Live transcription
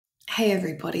Hey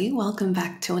everybody, welcome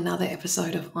back to another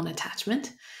episode of On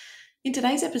Attachment. In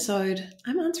today's episode,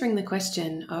 I'm answering the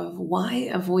question of why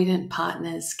avoidant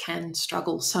partners can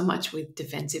struggle so much with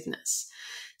defensiveness.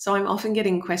 So I'm often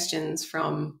getting questions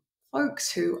from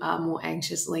folks who are more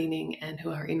anxious leaning and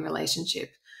who are in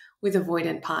relationship with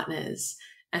avoidant partners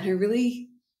and who really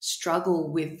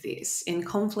struggle with this in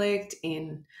conflict,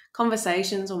 in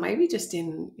conversations, or maybe just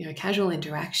in casual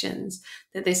interactions,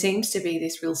 that there seems to be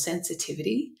this real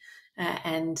sensitivity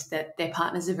and that their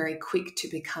partners are very quick to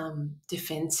become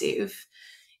defensive,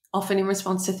 often in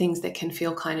response to things that can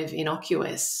feel kind of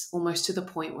innocuous, almost to the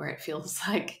point where it feels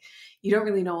like you don't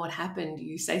really know what happened.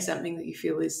 You say something that you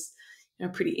feel is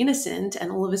pretty innocent,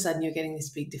 and all of a sudden you're getting this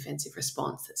big defensive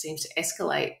response that seems to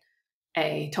escalate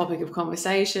a topic of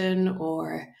conversation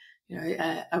or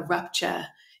a rupture.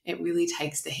 It really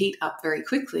takes the heat up very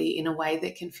quickly in a way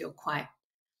that can feel quite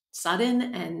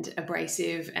sudden and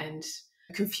abrasive and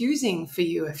confusing for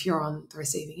you if you're on the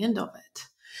receiving end of it.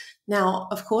 Now,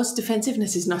 of course,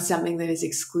 defensiveness is not something that is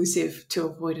exclusive to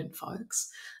avoidant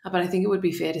folks, but I think it would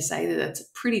be fair to say that it's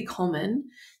a pretty common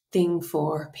thing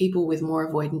for people with more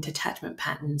avoidant attachment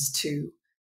patterns to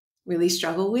really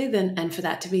struggle with, and for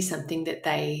that to be something that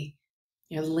they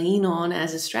lean on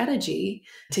as a strategy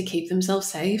to keep themselves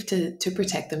safe, to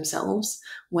protect themselves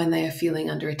when they are feeling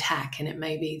under attack. And it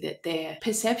may be that their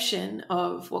perception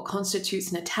of what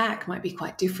constitutes an attack might be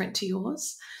quite different to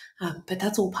yours. But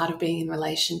that's all part of being in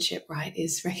relationship, right?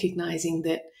 Is recognizing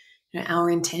that our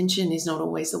intention is not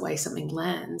always the way something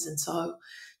lands. And so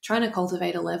trying to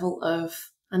cultivate a level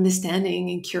of understanding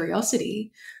and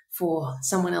curiosity for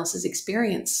someone else's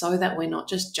experience so that we're not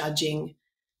just judging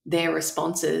their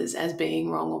responses as being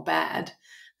wrong or bad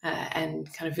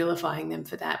and kind of vilifying them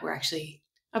for that. We're actually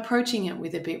approaching it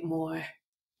with a bit more,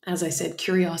 as I said,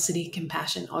 curiosity,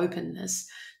 compassion, openness,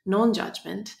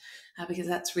 non-judgment, because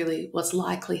that's really what's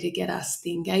likely to get us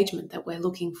the engagement that we're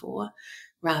looking for,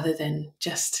 rather than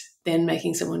just then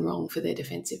making someone wrong for their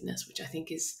defensiveness, which I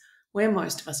think is where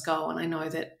most of us go. And I know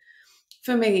that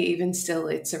for me, even still,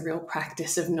 it's a real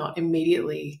practice of not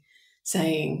immediately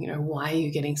saying, why are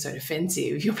you getting so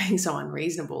defensive? You're being so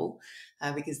unreasonable,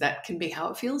 because that can be how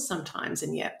it feels sometimes.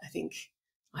 And yet I think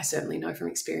I certainly know from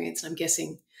experience, and I'm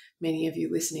guessing many of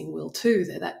you listening will too,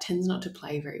 that tends not to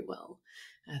play very well.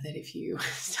 That if you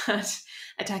start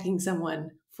attacking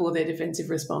someone for their defensive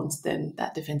response, then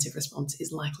that defensive response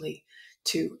is likely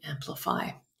to amplify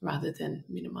rather than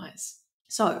minimize.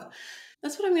 So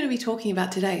that's what I'm going to be talking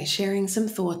about today, sharing some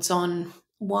thoughts on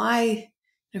why,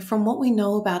 from what we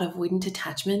know about avoidant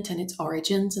attachment and its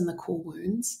origins and the core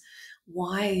wounds,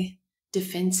 why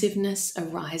defensiveness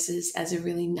arises as a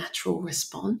really natural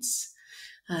response,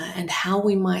 and how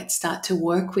we might start to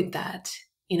work with that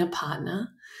in a partner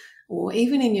or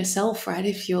even in yourself, right?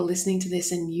 If you're listening to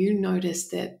this and you notice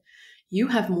that you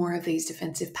have more of these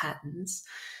defensive patterns,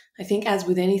 I think, as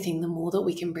with anything, the more that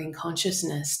we can bring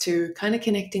consciousness to kind of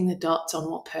connecting the dots on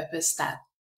what purpose that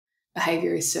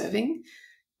behavior is serving,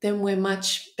 then we're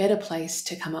much better placed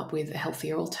to come up with a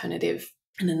healthier alternative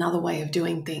and another way of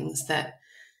doing things that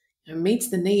meets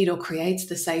the need or creates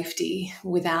the safety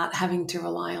without having to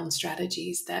rely on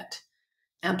strategies that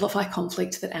amplify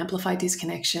conflict, that amplify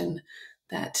disconnection,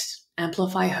 that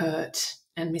amplify hurt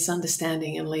and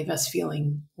misunderstanding and leave us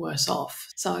feeling worse off.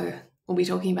 So we'll be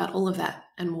talking about all of that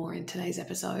and more in today's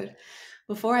episode.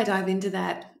 Before I dive into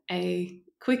that, a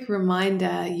quick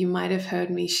reminder, you might have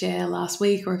heard me share last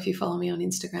week, or if you follow me on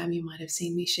Instagram, you might have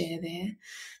seen me share there,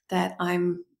 that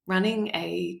I'm running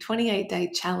a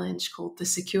 28-day challenge called the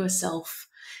Secure Self.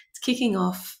 It's kicking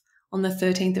off on the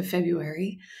 13th of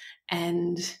February,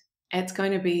 and it's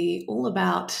going to be all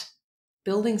about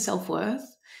building self-worth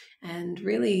and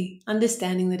really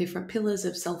understanding the different pillars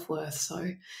of self-worth. So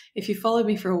if you followed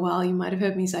me for a while, you might have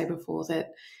heard me say before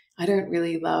that I don't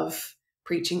really love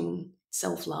preaching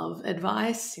self-love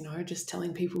advice, just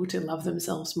telling people to love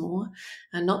themselves more.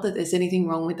 And not that there's anything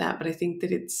wrong with that, but I think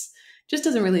that it's just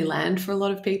doesn't really land for a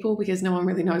lot of people because no one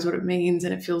really knows what it means,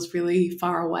 and it feels really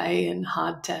far away and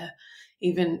hard to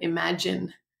even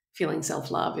imagine feeling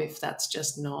self-love if that's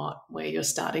just not where you're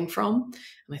starting from.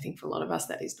 And I think for a lot of us,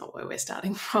 that is not where we're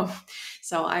starting from.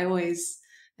 So I always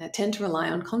tend to rely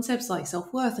on concepts like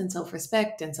self-worth and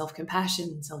self-respect and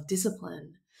self-compassion,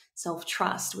 self-discipline,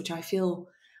 self-trust, which I feel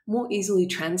more easily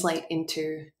translate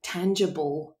into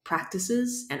tangible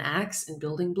practices and acts and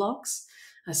building blocks,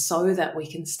 so that we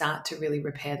can start to really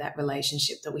repair that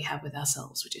relationship that we have with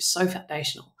ourselves, which is so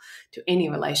foundational to any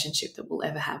relationship that we'll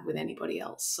ever have with anybody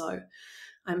else. So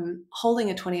I'm holding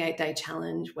a 28-day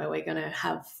challenge where we're going to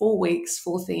have 4 weeks,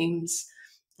 4 themes,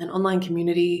 an online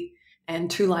community and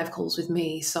 2 live calls with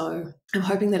me. So I'm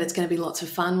hoping that it's going to be lots of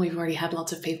fun. We've already had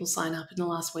lots of people sign up in the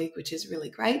last week, which is really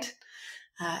great.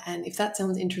 And if that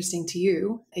sounds interesting to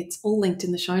you, it's all linked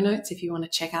in the show notes if you want to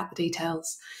check out the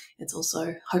details. It's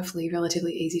also hopefully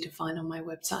relatively easy to find on my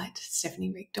website,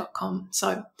 stephaniereek.com.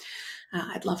 So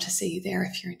I'd love to see you there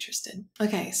if you're interested.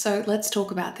 Okay, so let's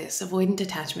talk about this, avoidant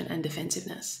attachment and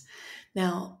defensiveness.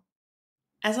 Now,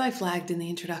 as I flagged in the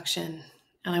introduction,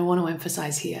 and I want to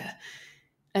emphasize here,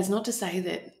 it's not to say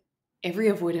that every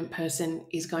avoidant person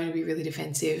is going to be really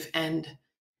defensive and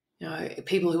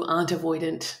people who aren't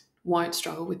avoidant won't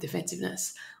struggle with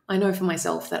defensiveness. I know for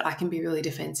myself that I can be really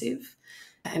defensive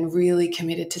and really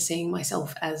committed to seeing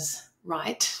myself as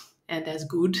right and as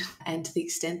good. And to the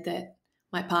extent that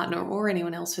my partner or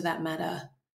anyone else for that matter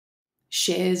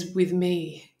shares with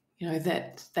me,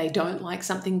 that they don't like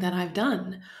something that I've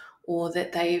done or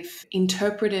that they've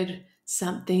interpreted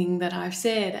something that I've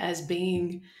said as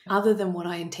being other than what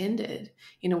I intended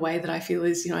in a way that I feel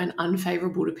is, an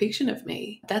unfavorable depiction of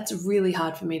me. That's really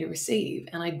hard for me to receive.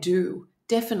 And I do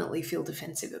definitely feel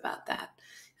defensive about that.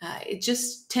 It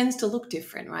just tends to look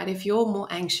different, right? If you're more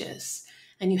anxious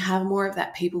and you have more of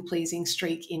that people-pleasing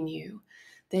streak in you,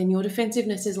 then your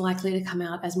defensiveness is likely to come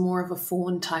out as more of a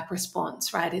fawn type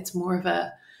response, right? It's more of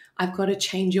a, I've got to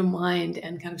change your mind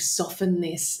and kind of soften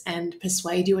this and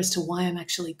persuade you as to why I'm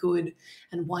actually good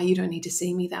and why you don't need to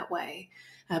see me that way.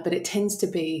 But it tends to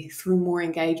be through more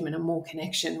engagement and more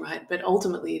connection, right? But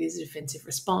ultimately it is a defensive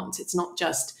response. It's not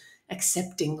just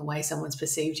accepting the way someone's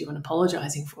perceived you and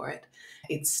apologizing for it.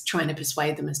 It's trying to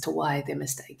persuade them as to why they're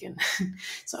mistaken.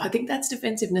 So I think that's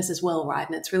defensiveness as well, right?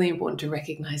 And it's really important to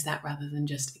recognize that rather than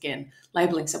just, again,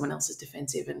 labeling someone else as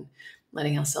defensive and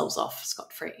letting ourselves off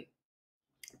scot-free.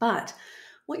 But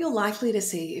what you're likely to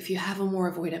see if you have a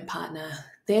more avoidant partner,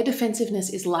 their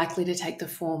defensiveness is likely to take the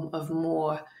form of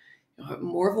more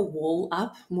of a wall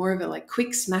up, more of a quick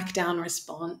smackdown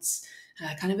response,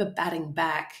 kind of a batting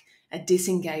back, a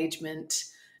disengagement,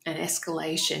 an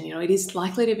escalation. It is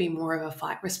likely to be more of a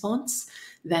fight response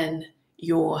than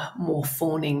your more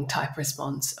fawning type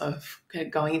response of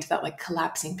going into that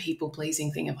collapsing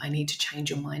people-pleasing thing of I need to change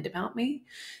your mind about me.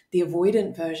 The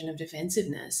avoidant version of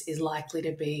defensiveness is likely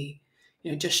to be,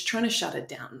 just trying to shut it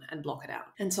down and block it out.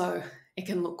 And so it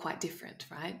can look quite different,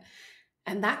 right?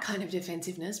 And that kind of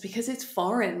defensiveness, because it's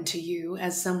foreign to you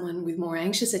as someone with more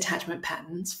anxious attachment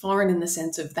patterns, foreign in the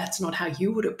sense of that's not how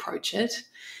you would approach it,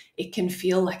 it can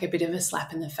feel like a bit of a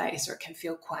slap in the face, or it can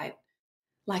feel quite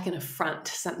like an affront,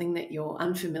 something that you're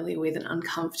unfamiliar with and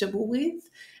uncomfortable with,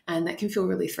 and that can feel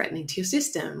really threatening to your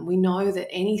system. We know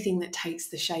that anything that takes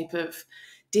the shape of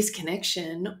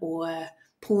disconnection or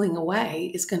pulling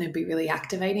away is going to be really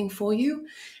activating for you.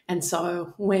 And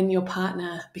so when your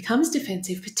partner becomes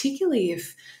defensive, particularly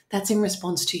if that's in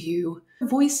response to you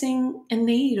voicing a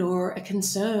need or a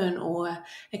concern or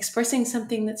expressing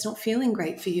something that's not feeling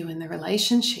great for you in the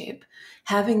relationship,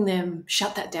 having them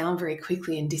shut that down very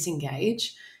quickly and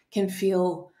disengage can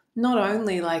feel not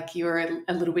only like you're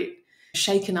a little bit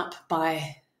shaken up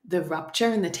by the rupture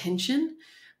and the tension,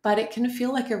 but it can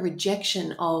feel like a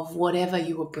rejection of whatever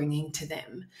you were bringing to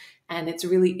them. And it's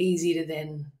really easy to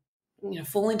then,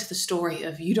 fall into the story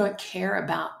of you don't care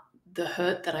about the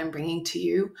hurt that I'm bringing to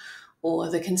you or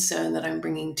the concern that I'm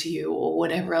bringing to you or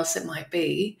whatever else it might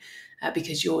be,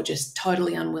 because you're just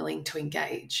totally unwilling to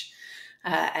engage.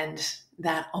 And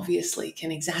that obviously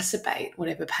can exacerbate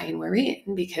whatever pain we're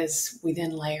in, because we then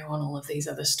layer on all of these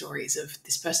other stories of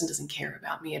this person doesn't care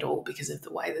about me at all because of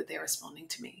the way that they're responding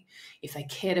to me. If they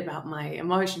cared about my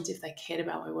emotions, if they cared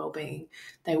about my well-being,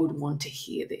 they would want to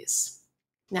hear this.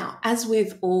 Now, as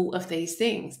with all of these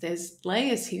things, there's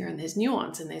layers here and there's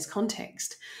nuance and there's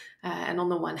context. And on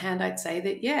the one hand, I'd say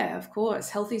that, yeah, of course,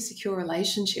 healthy, secure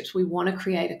relationships, we want to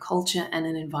create a culture and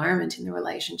an environment in the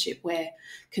relationship where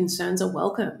concerns are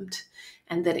welcomed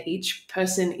and that each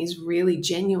person is really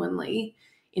genuinely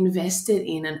invested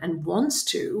in and wants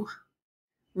to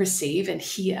receive and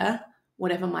hear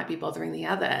whatever might be bothering the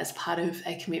other as part of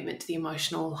a commitment to the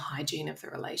emotional hygiene of the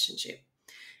relationship.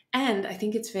 And I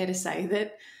think it's fair to say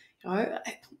that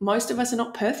most of us are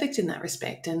not perfect in that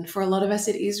respect. And for a lot of us,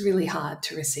 it is really hard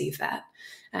to receive that.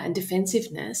 And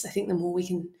defensiveness, I think the more we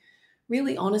can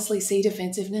really honestly see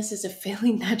defensiveness as a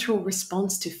fairly natural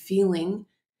response to feeling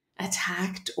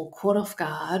attacked or caught off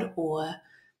guard or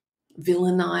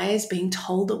villainized, being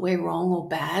told that we're wrong or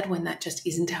bad when that just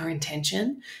isn't our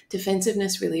intention,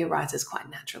 defensiveness really arises quite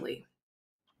naturally.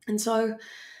 And so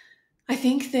I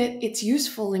think that it's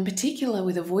useful in particular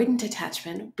with avoidant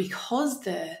attachment because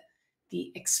the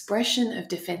expression of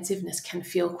defensiveness can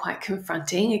feel quite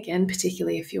confronting, again,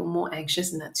 particularly if you're more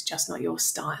anxious and that's just not your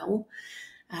style.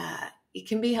 it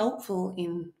can be helpful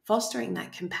in fostering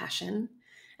that compassion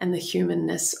and the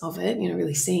humanness of it,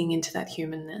 really seeing into that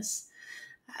humanness,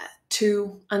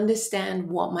 to understand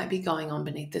what might be going on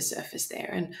beneath the surface there.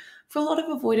 And for a lot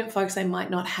of avoidant folks, they might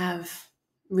not have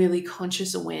really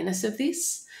conscious awareness of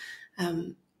this.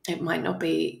 It might not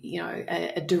be,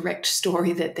 a direct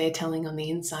story that they're telling on the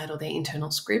inside or their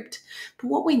internal script. But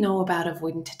what we know about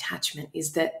avoidant attachment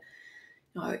is that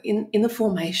in the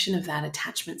formation of that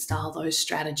attachment style, those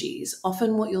strategies,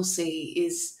 often what you'll see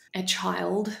is a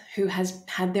child who has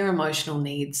had their emotional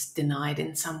needs denied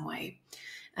in some way.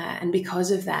 And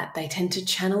because of that, they tend to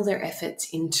channel their efforts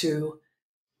into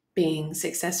being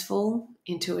successful,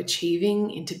 into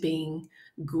achieving, into being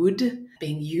good,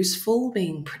 being useful,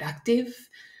 being productive,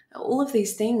 all of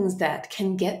these things that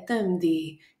can get them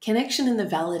the connection and the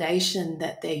validation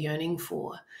that they're yearning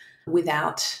for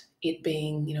without it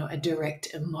being, a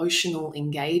direct emotional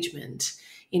engagement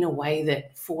in a way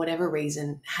that, for whatever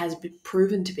reason, has been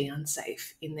proven to be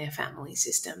unsafe in their family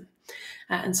system.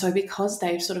 And so because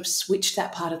they've sort of switched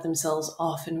that part of themselves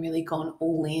off and really gone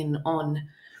all in on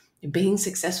being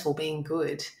successful, being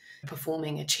good,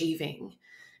 performing, achieving,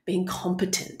 being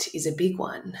competent is a big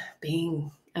one,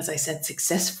 being, as I said,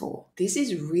 successful. This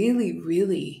is really,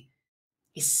 really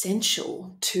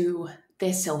essential to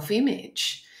their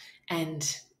self-image.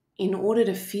 And in order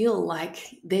to feel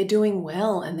like they're doing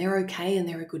well and they're okay and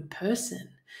they're a good person,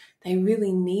 they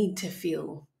really need to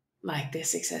feel like they're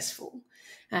successful.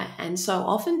 And so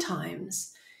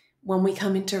oftentimes when we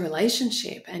come into a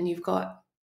relationship and you've got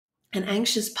an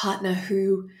anxious partner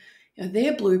who,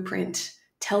 their blueprint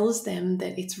tells them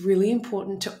that it's really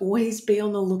important to always be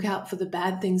on the lookout for the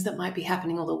bad things that might be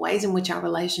happening or the ways in which our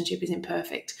relationship is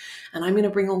imperfect. And I'm going to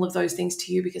bring all of those things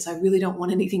to you because I really don't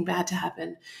want anything bad to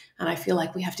happen. And I feel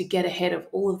like we have to get ahead of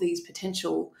all of these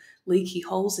potential leaky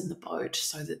holes in the boat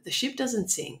so that the ship doesn't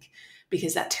sink,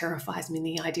 because that terrifies me. And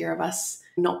the idea of us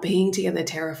not being together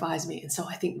terrifies me. And so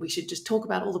I think we should just talk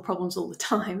about all the problems all the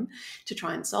time to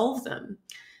try and solve them.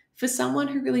 For someone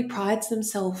who really prides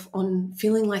themselves on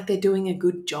feeling like they're doing a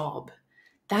good job,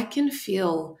 that can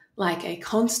feel like a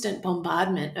constant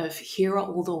bombardment of, here are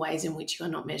all the ways in which you are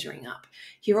not measuring up.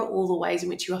 Here are all the ways in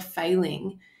which you are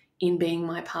failing in being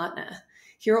my partner.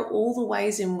 Here are all the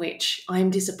ways in which I'm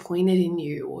disappointed in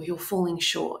you or you're falling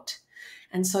short.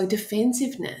 And so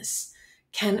defensiveness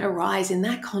can arise in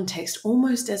that context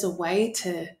almost as a way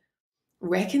to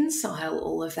reconcile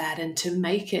all of that and to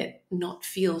make it not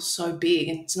feel so big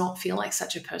and to not feel like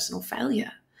such a personal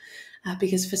failure.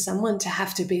 Because for someone to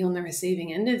have to be on the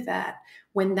receiving end of that,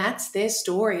 when that's their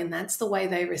story and that's the way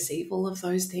they receive all of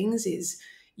those things, is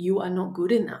you are not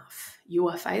good enough, you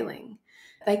are failing.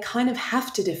 They kind of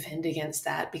have to defend against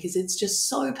that because it's just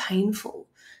so painful,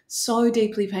 so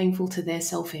deeply painful to their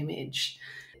self-image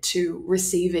to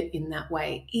receive it in that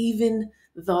way, even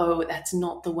though that's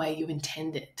not the way you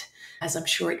intend it. As I'm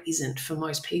sure it isn't for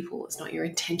most people. It's not your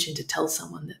intention to tell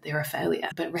someone that they're a failure.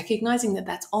 But recognizing that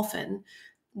that's often,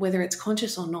 whether it's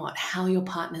conscious or not, how your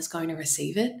partner's going to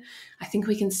receive it, I think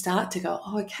we can start to go,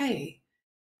 oh, okay,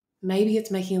 maybe it's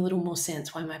making a little more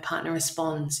sense why my partner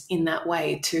responds in that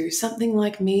way to something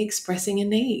like me expressing a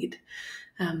need,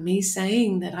 me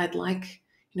saying that I'd like,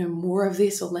 more of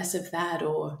this or less of that,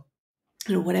 or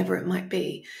whatever it might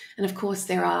be. And of course,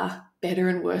 there are better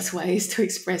and worse ways to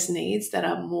express needs that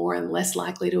are more and less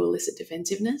likely to elicit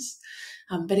defensiveness.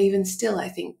 But even still, I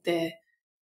think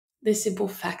the simple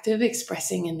fact of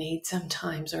expressing a need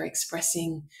sometimes, or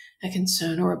expressing a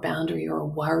concern or a boundary or a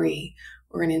worry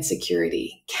or an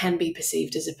insecurity, can be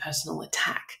perceived as a personal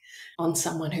attack on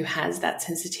someone who has that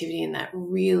sensitivity and that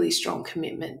really strong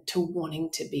commitment to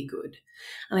wanting to be good.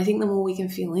 And I think the more we can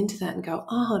feel into that and go,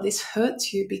 this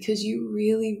hurts you because you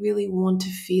really, really want to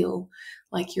feel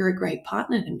like you're a great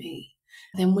partner to me,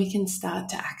 then we can start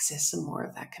to access some more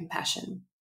of that compassion.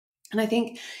 And I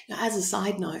think, as a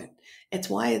side note, it's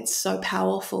why it's so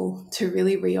powerful to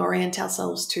really reorient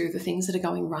ourselves to the things that are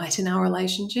going right in our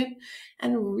relationship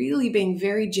and really being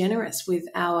very generous with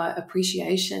our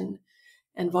appreciation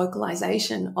and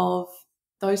vocalization of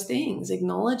those things,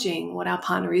 acknowledging what our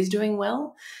partner is doing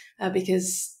well,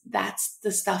 because that's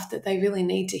the stuff that they really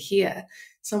need to hear.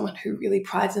 Someone who really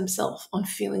prides themselves on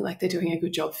feeling like they're doing a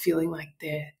good job, feeling like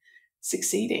they're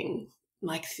succeeding,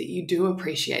 like that you do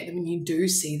appreciate them and you do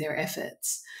see their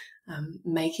efforts,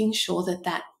 making sure that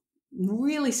that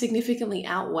really significantly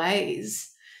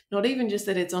outweighs, not even just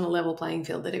that it's on a level playing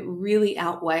field, that it really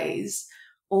outweighs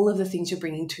all of the things you're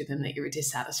bringing to them that you're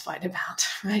dissatisfied about,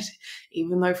 right?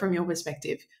 Even though from your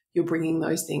perspective, you're bringing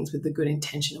those things with the good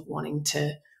intention of wanting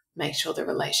to make sure the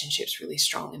relationship's really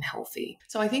strong and healthy.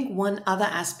 So I think one other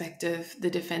aspect of the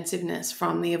defensiveness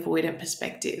from the avoidant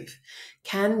perspective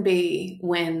can be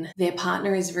when their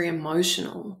partner is very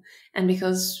emotional. And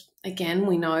because, again,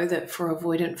 we know that for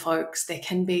avoidant folks, there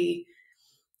can be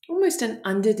almost an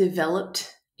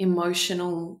underdeveloped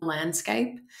emotional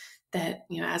landscape that,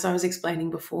 as I was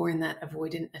explaining before in that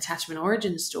avoidant attachment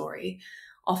origin story,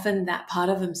 often that part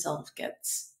of themselves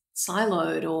gets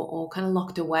siloed or kind of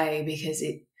locked away because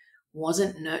it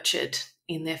wasn't nurtured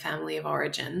in their family of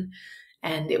origin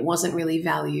and it wasn't really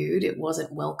valued, it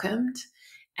wasn't welcomed.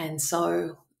 And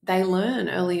so they learn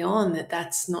early on that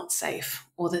that's not safe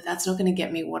or that that's not going to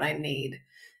get me what I need.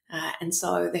 And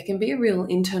so there can be a real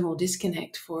internal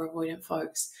disconnect for avoidant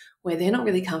folks where they're not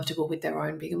really comfortable with their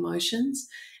own big emotions.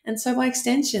 And so by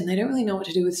extension, they don't really know what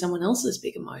to do with someone else's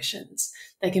big emotions.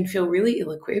 They can feel really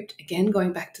ill-equipped. Again,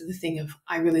 going back to the thing of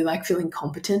I really like feeling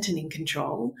competent and in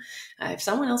control. If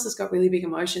someone else has got really big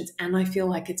emotions and I feel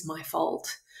like it's my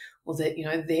fault, or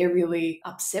that, they're really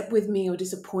upset with me or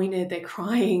disappointed, they're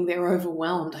crying, they're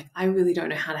overwhelmed, like I really don't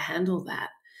know how to handle that.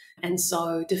 And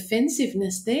so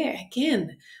defensiveness there,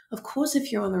 again, of course,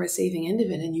 if you're on the receiving end of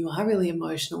it and you are really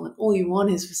emotional and all you want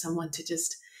is for someone to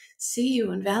just see you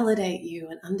and validate you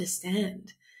and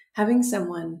understand, having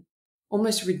someone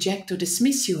almost reject or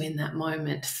dismiss you in that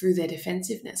moment through their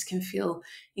defensiveness can feel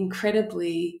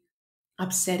incredibly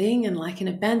upsetting and like an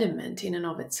abandonment in and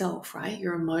of itself, right?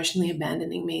 You're emotionally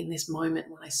abandoning me in this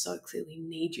moment when I so clearly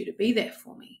need you to be there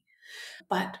for me.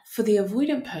 But for the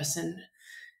avoidant person,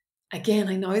 again,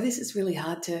 I know this is really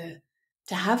hard to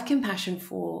have compassion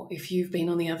for if you've been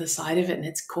on the other side of it and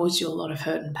it's caused you a lot of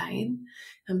hurt and pain.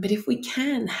 But if we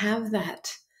can have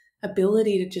that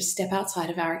ability to just step outside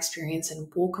of our experience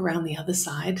and walk around the other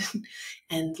side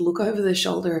and look over the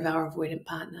shoulder of our avoidant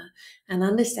partner and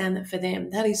understand that for them,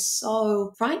 that is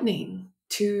so frightening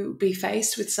to be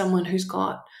faced with someone who's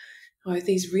got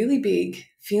these really big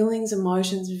feelings,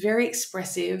 emotions, very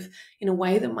expressive in a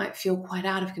way that might feel quite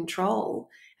out of control.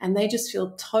 And they just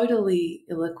feel totally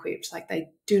ill-equipped, like they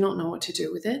do not know what to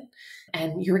do with it.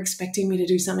 And you're expecting me to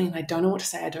do something and I don't know what to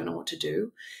say, I don't know what to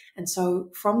do. And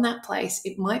so from that place,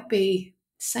 it might be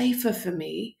safer for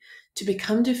me to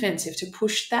become defensive, to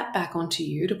push that back onto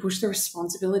you, to push the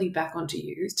responsibility back onto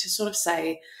you, to sort of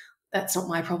say, that's not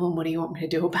my problem, what do you want me to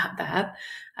do about that?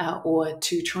 Or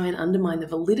to try and undermine the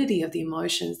validity of the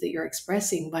emotions that you're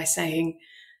expressing by saying,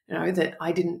 that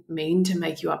I didn't mean to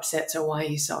make you upset, so why are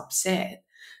you so upset?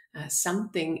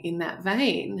 Something in that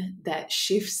vein that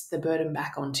shifts the burden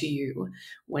back onto you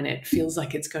when it feels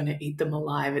like it's going to eat them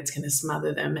alive, it's going to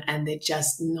smother them, and they're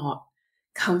just not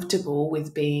comfortable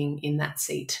with being in that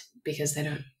seat because they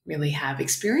don't really have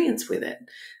experience with it.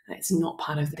 It's not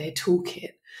part of their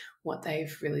toolkit, what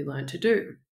they've really learned to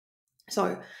do.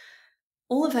 So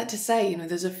all of that to say,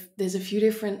 there's a few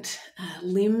different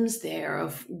limbs there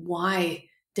of why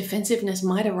defensiveness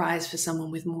might arise for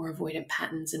someone with more avoidant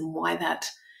patterns and why that,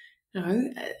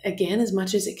 again, as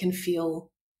much as it can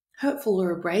feel hurtful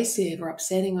or abrasive or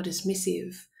upsetting or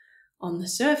dismissive on the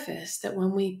surface, that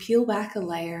when we peel back a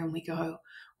layer and we go,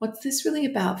 what's this really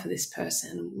about for this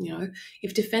person?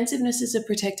 If defensiveness is a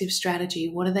protective strategy,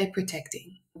 what are they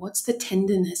protecting? What's the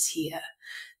tenderness here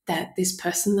that this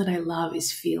person that I love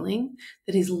is feeling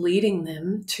that is leading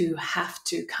them to have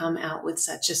to come out with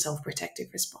such a self-protective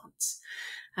response?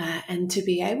 And to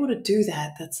be able to do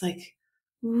that, that's like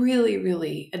really,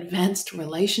 really advanced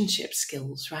relationship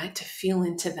skills, right? To feel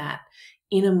into that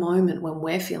in a moment when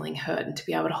we're feeling hurt and to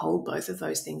be able to hold both of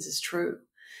those things as true,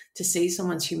 to see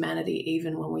someone's humanity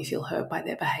even when we feel hurt by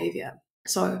their behavior.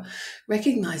 So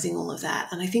recognizing all of that.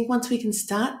 And I think once we can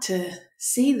start to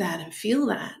see that and feel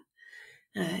that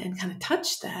and kind of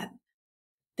touch that,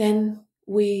 then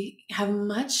we have a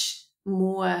much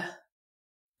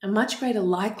greater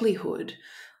likelihood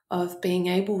of being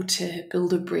able to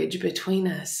build a bridge between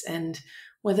us. And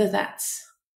whether that's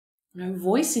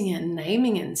voicing it and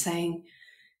naming it and saying,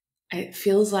 it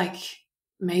feels like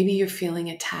maybe you're feeling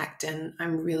attacked and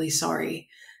I'm really sorry.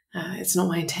 It's not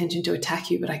my intention to attack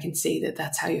you, but I can see that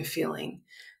that's how you're feeling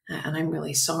and I'm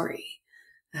really sorry.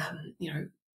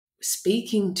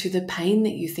 Speaking to the pain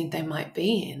that you think they might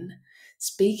be in,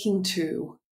 speaking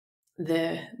to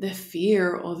the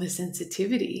fear or the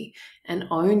sensitivity and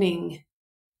owning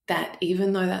that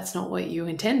even though that's not what you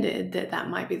intended, that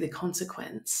might be the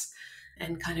consequence,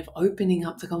 and kind of opening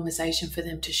up the conversation for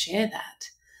them to share that.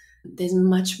 There's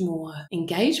much more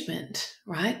engagement,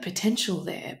 right? Potential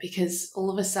there, because all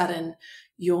of a sudden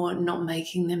you're not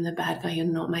making them the bad guy, you're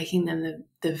not making them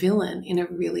the villain in a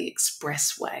really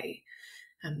express way.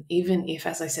 Even if,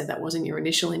 as I said, that wasn't your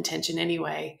initial intention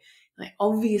anyway, Like,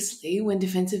 obviously, when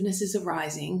defensiveness is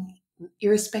arising,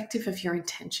 irrespective of your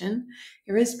intention,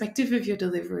 irrespective of your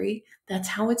delivery, that's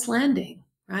how it's landing,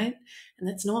 right? And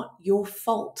that's not your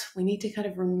fault. We need to kind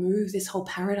of remove this whole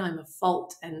paradigm of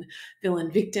fault and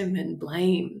villain, victim, and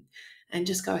blame, and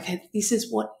just go, okay, this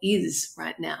is what is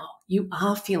right now. You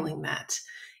are feeling that.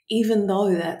 Even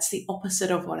though that's the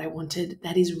opposite of what I wanted,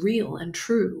 that is real and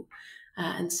true.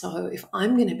 And so if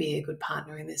I'm going to be a good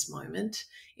partner in this moment,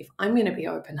 if I'm going to be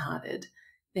open-hearted,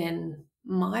 then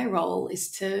my role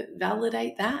is to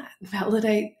validate that,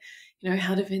 validate,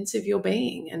 how defensive you're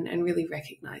being, and really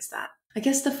recognize that. I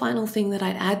guess the final thing that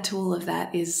I'd add to all of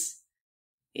that is,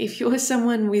 if you're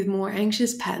someone with more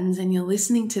anxious patterns and you're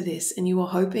listening to this and you were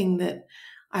hoping that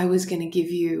I was going to give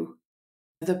you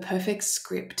the perfect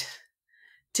script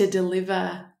to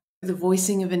deliver the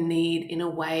voicing of a need in a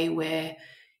way where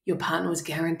your partner was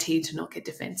guaranteed to not get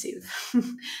defensive,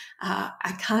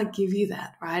 I can't give you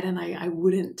that, right? And I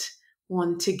wouldn't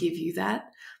want to give you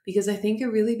that, because I think a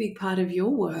really big part of your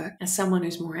work as someone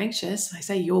who's more anxious, I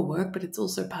say your work, but it's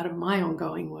also part of my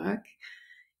ongoing work,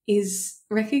 is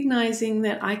recognizing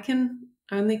that I can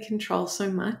only control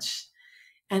so much,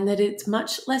 and that it's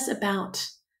much less about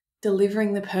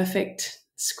delivering the perfect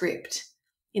script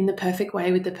in the perfect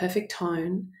way with the perfect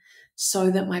tone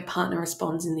so that my partner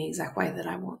responds in the exact way that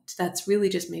I want. That's really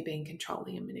just me being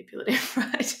controlling and manipulative,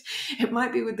 right? It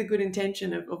might be with the good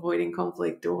intention of avoiding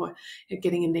conflict or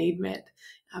getting a need met,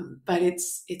 but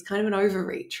it's kind of an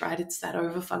overreach, right? It's that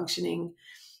over-functioning,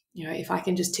 if I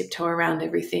can just tiptoe around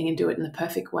everything and do it in the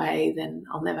perfect way, then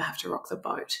I'll never have to rock the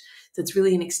boat. So it's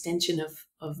really an extension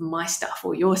of my stuff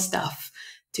or your stuff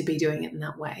to be doing it in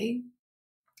that way.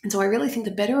 And so I really think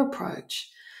the better approach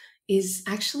is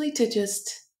actually to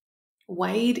just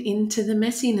wade into the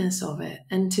messiness of it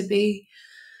and to be,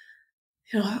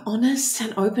 honest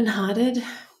and open-hearted,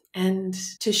 and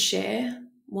to share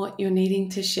what you're needing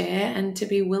to share, and to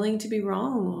be willing to be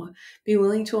wrong, or be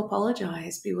willing to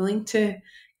apologize, be willing to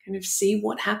kind of see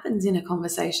what happens in a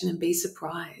conversation and be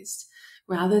surprised,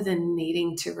 rather than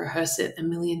needing to rehearse it a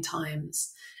million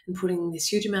times and putting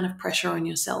this huge amount of pressure on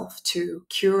yourself to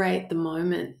curate the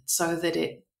moment so that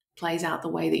it plays out the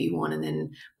way that you want, and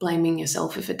then blaming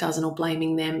yourself if it doesn't, or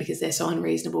blaming them because they're so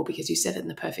unreasonable because you said it in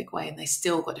the perfect way and they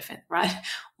still got offended, right?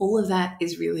 All of that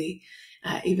is really,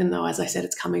 even though, as I said,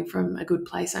 it's coming from a good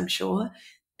place, I'm sure,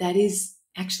 that is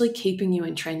actually keeping you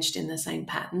entrenched in the same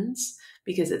patterns,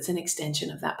 because it's an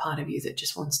extension of that part of you that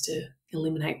just wants to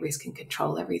eliminate risk and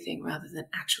control everything rather than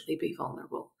actually be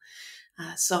vulnerable.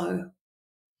 So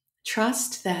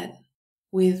trust that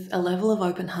with a level of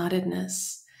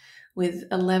open-heartedness, with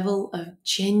a level of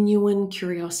genuine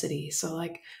curiosity, so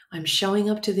like, I'm showing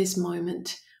up to this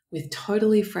moment with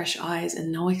totally fresh eyes and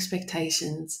no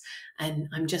expectations, and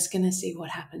I'm just going to see what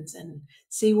happens and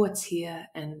see what's here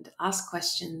and ask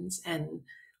questions and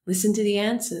listen to the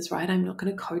answers, right? I'm not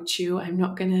going to coach you. I'm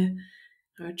not going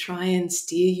to try and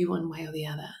steer you one way or the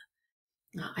other.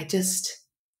 I just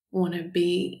want to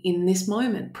be in this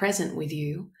moment, present with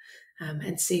you,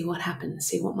 and see what happens,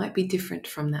 see what might be different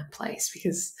from that place.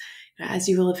 Because, as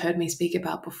you will have heard me speak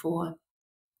about before,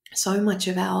 so much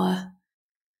of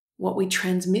what we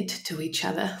transmit to each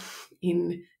other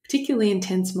in particularly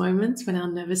intense moments when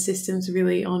our nervous system's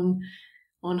really on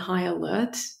high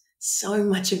alert, so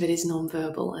much of it is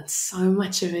nonverbal, and so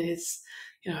much of it is,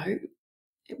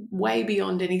 way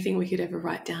beyond anything we could ever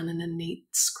write down in a neat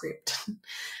script.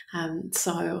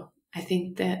 So I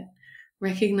think that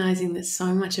recognizing that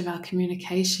so much of our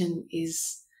communication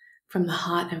is from the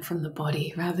heart and from the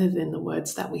body rather than the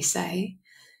words that we say,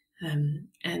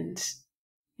 and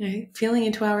feeling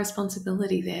into our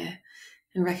responsibility there,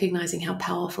 and recognizing how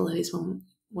powerful it is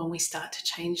when we start to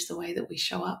change the way that we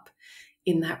show up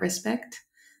in that respect,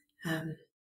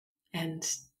 and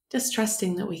just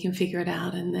trusting that we can figure it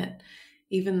out, and that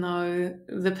even though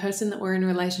the person that we're in a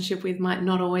relationship with might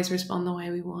not always respond the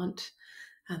way we want,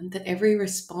 that every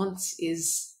response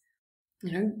is,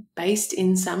 based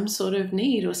in some sort of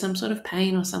need or some sort of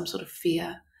pain or some sort of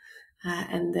fear,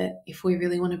 and that if we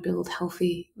really want to build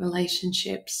healthy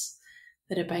relationships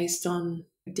that are based on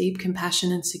deep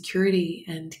compassion and security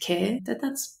and care,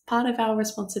 that's part of our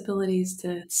responsibilities,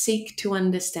 to seek to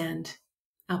understand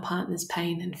our partner's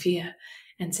pain and fear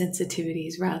and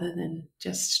sensitivities, rather than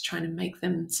just trying to make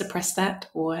them suppress that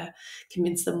or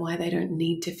convince them why they don't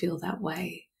need to feel that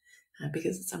way,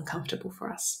 because it's uncomfortable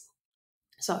for us.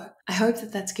 So I hope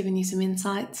that that's given you some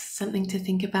insights, something to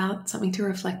think about, something to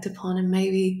reflect upon, and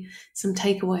maybe some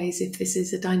takeaways if this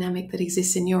is a dynamic that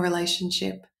exists in your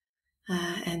relationship,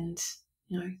 and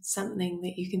something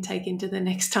that you can take into the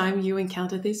next time you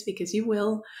encounter this, because you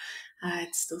will.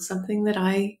 It's still something that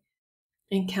I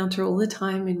encounter all the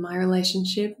time in my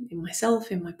relationship, in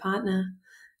myself, in my partner.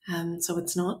 So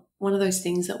it's not one of those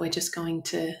things that we're just going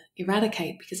to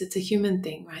eradicate because it's a human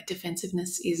thing, right?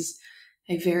 Defensiveness is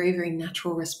a very, very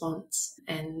natural response,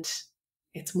 and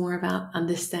it's more about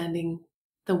understanding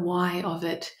the why of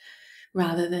it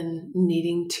rather than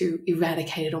needing to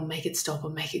eradicate it or make it stop or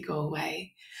make it go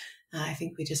away. I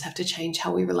think we just have to change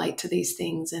how we relate to these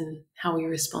things and how we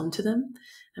respond to them,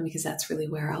 and because that's really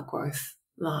where our growth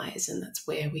lies, and that's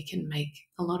where we can make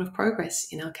a lot of progress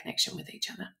in our connection with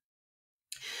each other.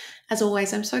 As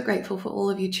always, I'm so grateful for all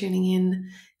of you tuning in,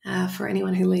 for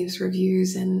anyone who leaves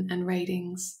reviews and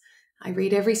ratings. I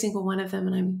read every single one of them,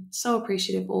 and I'm so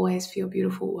appreciative always for your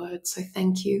beautiful words. So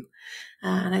thank you.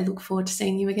 And I look forward to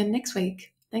seeing you again next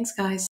week. Thanks, guys.